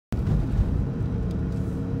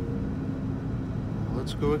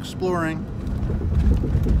let's go exploring.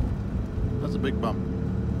 That's a big bump.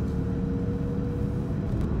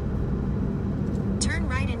 Turn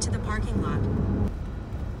right into the parking lot.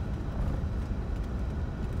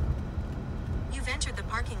 You've entered the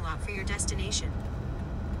parking lot for your destination.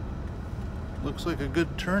 Looks like a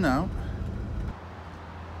good turnout.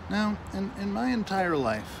 Now, in my entire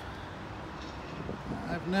life,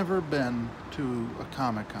 I've never been to a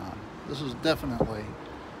Comic Con. This is definitely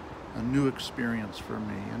a new experience for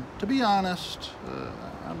me. And to be honest,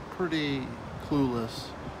 I'm pretty clueless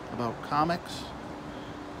about comics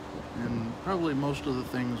and probably most of the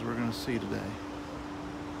things we're going to see today.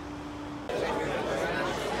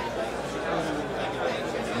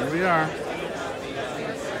 Here we are.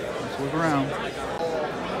 Let's look around.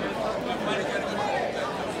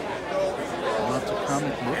 Lots of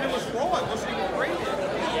comic books.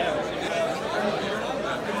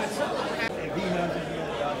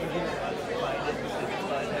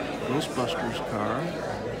 Ghostbusters car,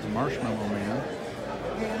 the Marshmallow Man.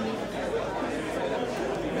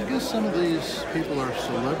 I guess some of these people are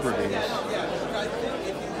celebrities.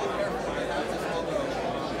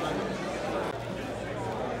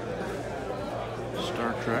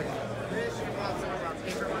 Star Trek.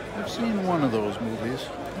 I've seen one of those movies.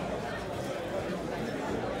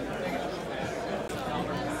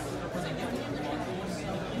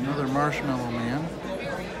 Another Marshmallow Man.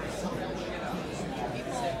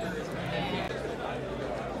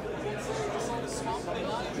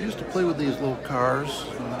 I used to play with these little cars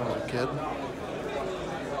when I was a kid.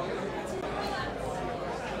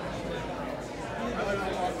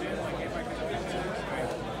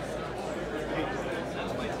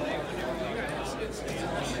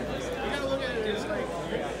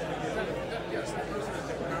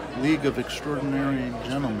 League of Extraordinary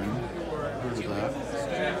Gentlemen. Heard of that?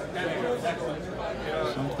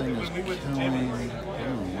 Something is killing.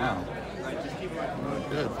 Oh, wow. Oh,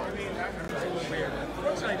 good.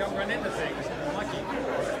 Fortunately, I don't run into things. I'm lucky.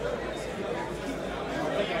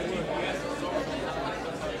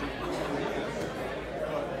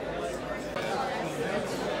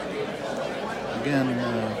 Again,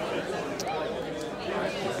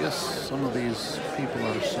 I guess some of these people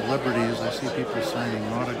are celebrities. I see people signing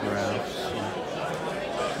autographs.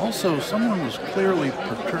 Also, someone was clearly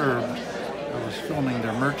perturbed. I was filming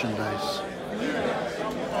their merchandise.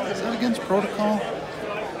 Is that against protocol?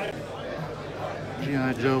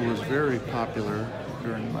 G.I. Joe was very popular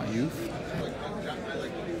during my youth.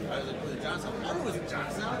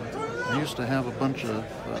 I used to have a bunch of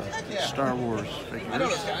Star Wars figures.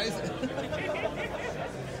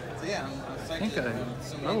 I think I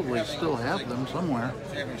probably still have them somewhere.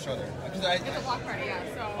 It's a block party, yeah.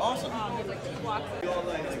 So awesome. There's like 2 blocks.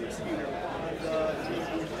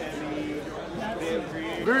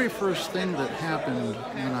 The very first thing that happened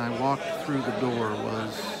when I walked through the door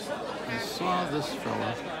was I saw this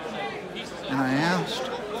fella and I asked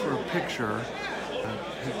for a picture.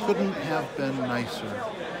 He couldn't have been nicer.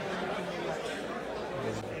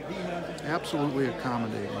 Absolutely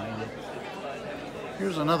accommodating.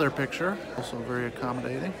 Here's another picture, also very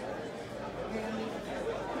accommodating.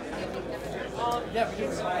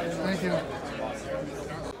 Thank you.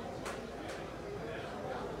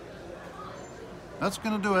 That's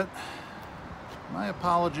going to do it. My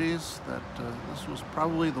apologies that this was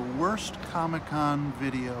probably the worst Comic-Con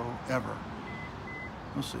video ever.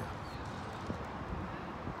 We'll see you.